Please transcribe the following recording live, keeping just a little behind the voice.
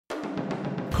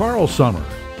Carl Sommer,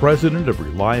 president of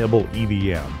Reliable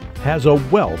EDM, has a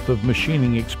wealth of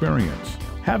machining experience.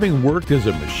 Having worked as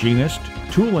a machinist,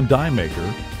 tool and die maker,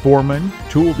 foreman,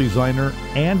 tool designer,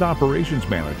 and operations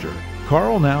manager,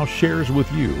 Carl now shares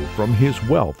with you from his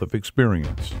wealth of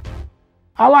experience.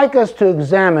 I'd like us to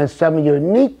examine some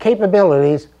unique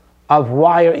capabilities of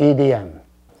wire EDM.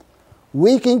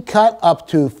 We can cut up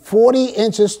to 40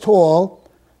 inches tall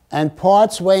and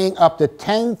parts weighing up to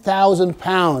 10,000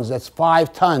 pounds, that's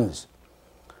 5 tons.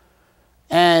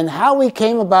 And how we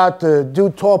came about to do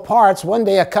tall parts, one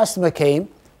day a customer came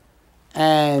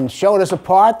and showed us a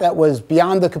part that was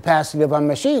beyond the capacity of our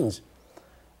machines.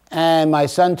 And my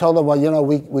son told him, well, you know,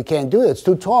 we can't do it, it's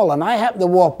too tall. And I happened to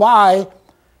walk by,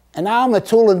 and now I'm a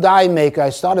tool and die maker. I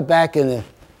started back in the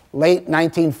late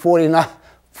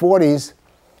 1940s,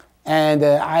 and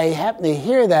I happened to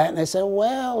hear that, and I said,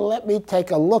 well, let me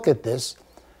take a look at this.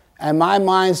 And my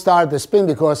mind started to spin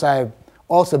because I've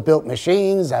also built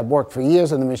machines. I've worked for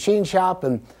years in the machine shop,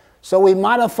 and so we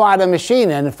modified a machine,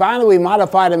 and finally we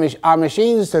modified our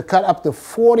machines to cut up to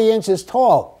 40 inches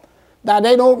tall. Now,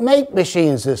 they don't make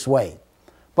machines this way,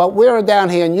 but we're down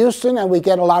here in Houston, and we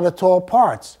get a lot of tall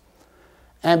parts.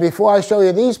 And before I show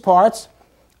you these parts,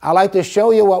 I'd like to show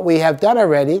you what we have done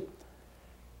already.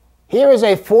 Here is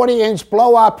a 40-inch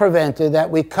blowout preventer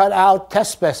that we cut out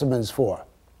test specimens for.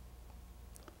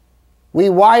 We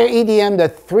wire EDM the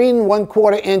 3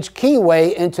 1/4 inch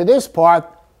keyway into this part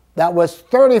that was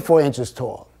 34 inches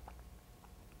tall.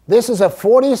 This is a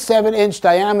 47-inch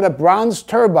diameter bronze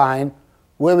turbine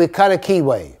where we cut a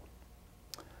keyway.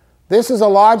 This is a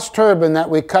large turbine that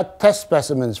we cut test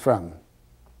specimens from.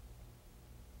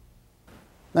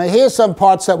 Now here's some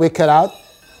parts that we cut out.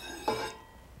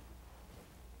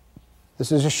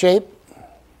 This is a shape.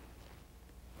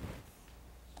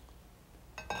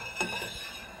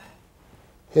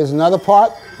 Here's another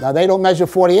part. Now they don't measure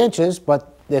 40 inches,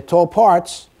 but they're tall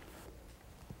parts.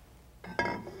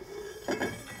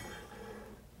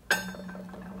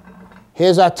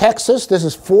 Here's our Texas. This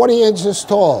is 40 inches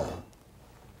tall.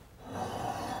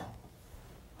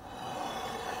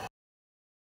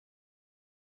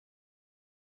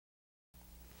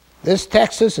 This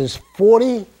Texas is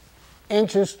 40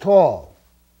 inches tall.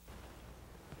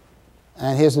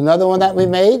 And here's another one that we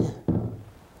made.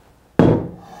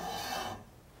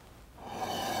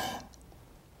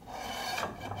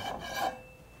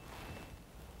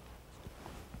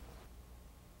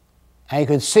 And you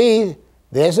can see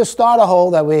there's a starter hole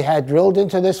that we had drilled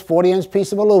into this 40-inch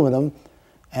piece of aluminum.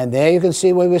 And there you can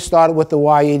see where we started with the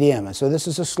wire EDM. And so this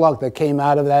is a slug that came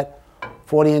out of that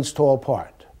 40-inch tall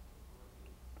part.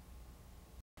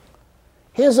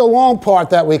 Here's a long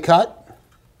part that we cut.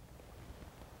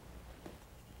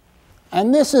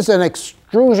 And this is an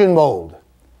extrusion mold.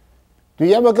 Do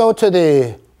you ever go to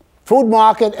the food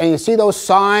market and you see those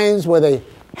signs where they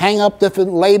hang up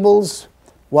different labels?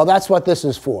 Well, that's what this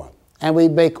is for. And we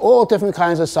make all different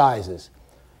kinds of sizes.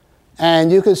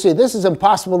 And you can see this is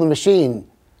impossible to machine.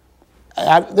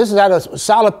 This is out of a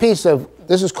solid piece of,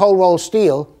 this is cold rolled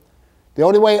steel. The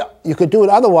only way you could do it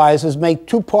otherwise is make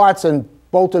 2 parts and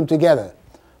bolt them together.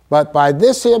 But by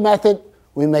this here method,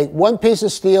 we make 1 piece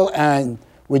of steel and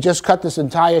we just cut this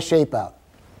entire shape out.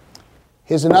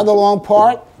 Here's another long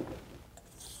part.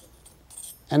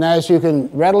 And as you can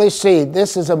readily see,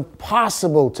 this is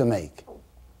impossible to make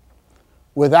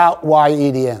without wire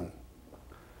EDM.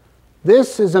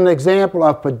 This is an example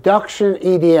of production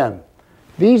EDM.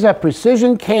 These are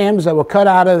precision cams that were cut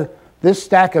out of this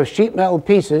stack of sheet metal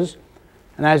pieces.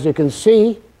 And as you can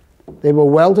see, they were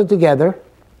welded together.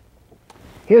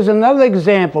 Here's another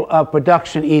example of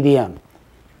production EDM.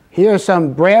 Here are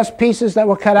some brass pieces that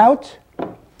were cut out.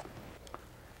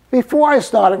 Before I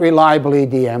started Reliable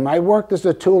EDM, I worked as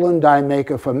a tool and die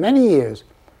maker for many years,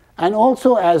 and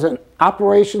also as an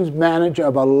operations manager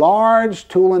of a large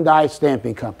tool and die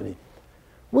stamping company.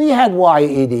 We had wire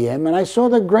EDM, and I saw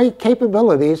the great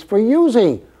capabilities for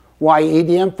using wire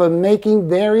EDM for making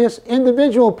various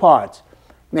individual parts,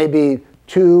 maybe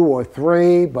 2 or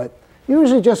 3, but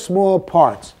usually just small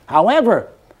parts. However,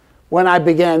 when I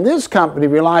began this company,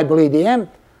 Reliable EDM,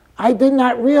 I did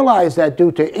not realize that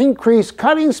due to increased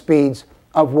cutting speeds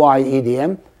of wire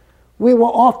EDM, we were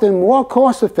often more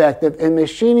cost-effective in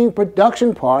machining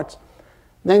production parts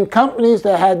than companies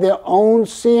that had their own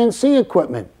CNC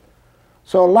equipment.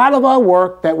 So a lot of our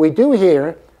work that we do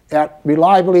here at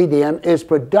Reliable EDM is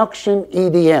production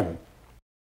EDM.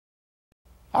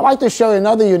 I'd like to show you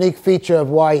another unique feature of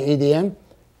wire EDM.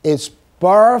 It's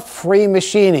burr-free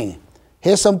machining.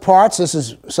 Here's some parts. This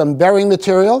is some bearing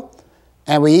material,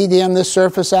 and we EDM this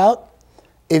surface out.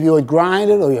 If you would grind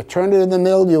it or you turn it in the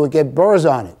mill, you would get burrs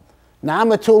on it. Now,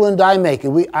 I'm a tool and die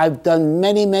maker. I've done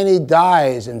many, many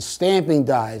dies and stamping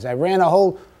dies. I ran a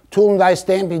whole tool and die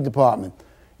stamping department.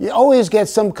 You always get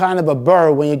some kind of a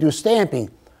burr when you do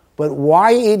stamping, but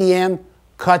wire EDM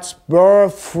cuts burr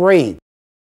free.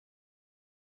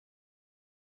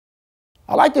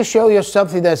 I'd like to show you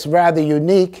something that's rather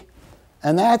unique,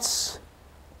 and that's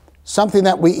something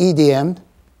that we EDM'd.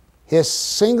 Here's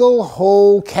single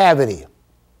hole cavity.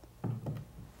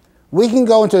 We can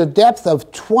go into a depth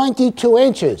of 22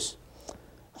 inches.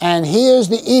 And here's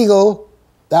the eagle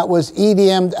that was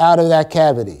EDM'd out of that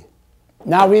cavity.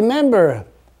 Now remember,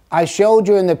 I showed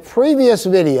you in the previous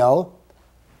video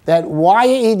that wire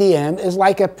EDM is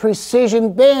like a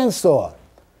precision bandsaw.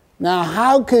 Now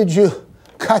how could you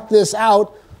cut this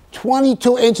out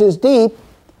 22 inches deep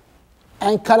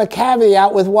and cut a cavity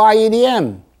out with wire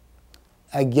EDM?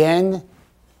 Again,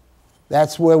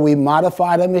 that's where we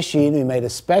modified a machine. We made a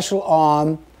special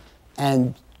arm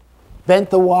and bent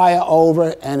the wire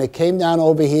over, and it came down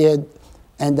over here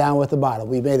and down with the bottom.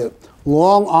 We made a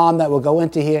long arm that would go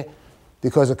into here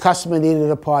because the customer needed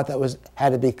a part that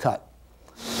had to be cut.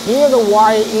 Here the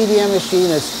wire EDM machine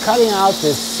is cutting out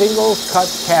this single cut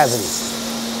cavity.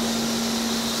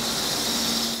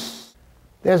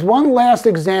 There's one last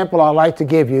example I'd like to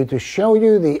give you to show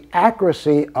you the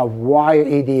accuracy of wire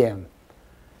EDM.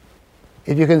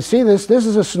 If you can see this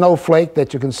is a snowflake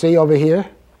that you can see over here.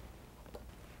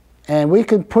 And we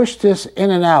can push this in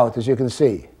and out, as you can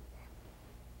see.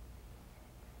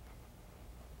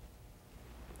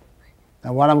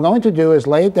 Now what I'm going to do is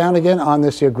lay it down again on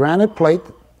this here granite plate.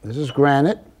 This is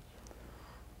granite.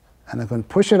 And I'm going to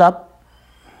push it up.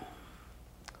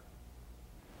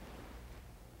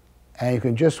 And you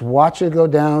can just watch it go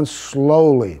down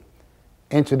slowly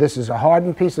into this is a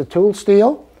hardened piece of tool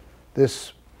steel.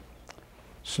 This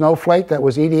snowflake that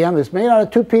was EDM is made out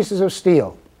of 2 pieces of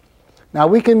steel. Now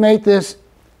we can make this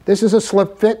is a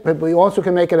slip fit, but we also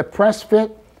can make it a press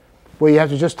fit where you have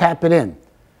to just tap it in.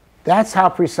 That's how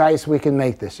precise we can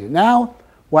make this here. Now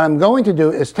what I'm going to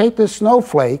do is take this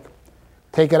snowflake,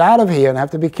 take it out of here, and I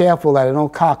have to be careful that I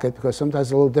don't cock it because sometimes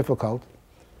it's a little difficult.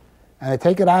 And I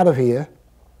take it out of here,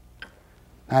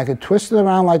 and I can twist it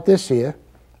around like this here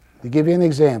to give you an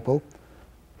example.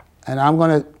 And I'm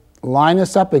going to line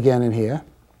this up again in here.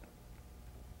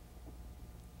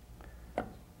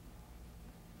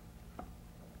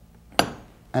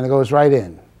 And it goes right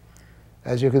in.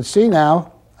 As you can see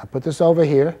now, I put this over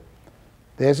here.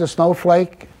 There's a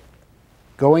snowflake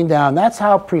going down. That's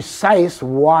how precise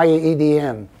wire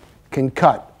EDM can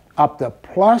cut, up to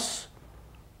plus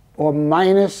or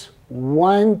minus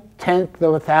 1/10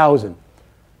 of a thousand.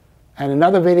 And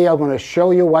another video I'm going to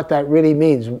show you what that really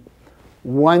means,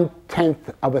 1/10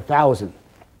 of a thousand.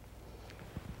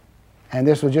 And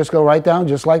this will just go right down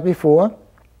just like before.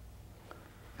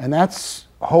 And that's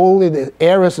wholly, the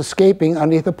air is escaping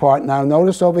underneath the part. Now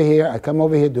notice over here, I come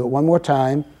over here, do it one more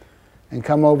time, and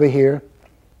come over here,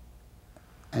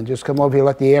 and just come over here,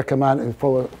 let the air come out, and it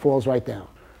falls right down.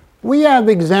 We have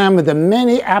examined the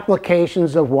many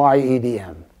applications of wire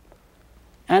EDM.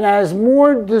 And as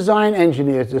more design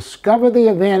engineers discover the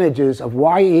advantages of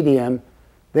wire EDM,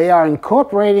 they are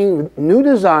incorporating new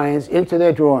designs into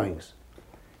their drawings.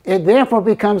 It therefore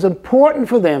becomes important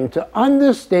for them to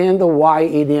understand the wire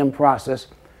EDM process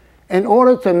in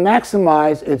order to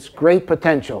maximize its great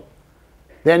potential.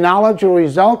 Their knowledge will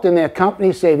result in their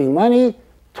company saving money,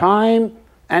 time,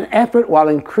 and effort while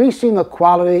increasing the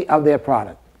quality of their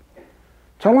product.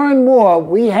 To learn more,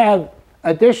 we have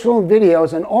additional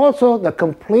videos and also the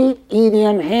complete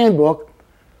EDM handbook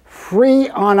free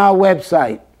on our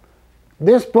website.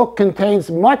 This book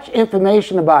contains much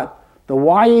information about the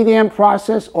wire EDM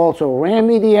process, also RAM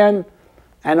EDM,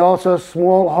 and also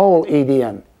small hole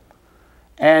EDM.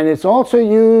 And it's also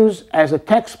used as a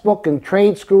textbook in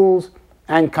trade schools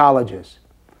and colleges.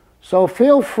 So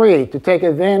feel free to take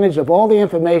advantage of all the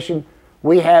information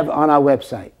we have on our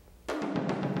website.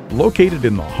 Located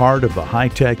in the heart of the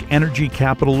high-tech energy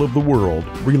capital of the world,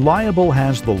 Reliable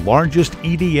has the largest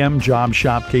EDM job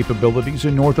shop capabilities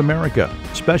in North America,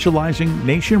 specializing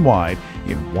nationwide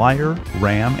in wire,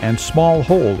 RAM, and small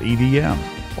hole EDM.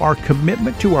 Our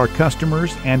commitment to our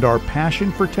customers and our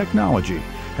passion for technology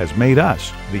has made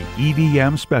us the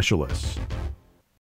EDM specialists.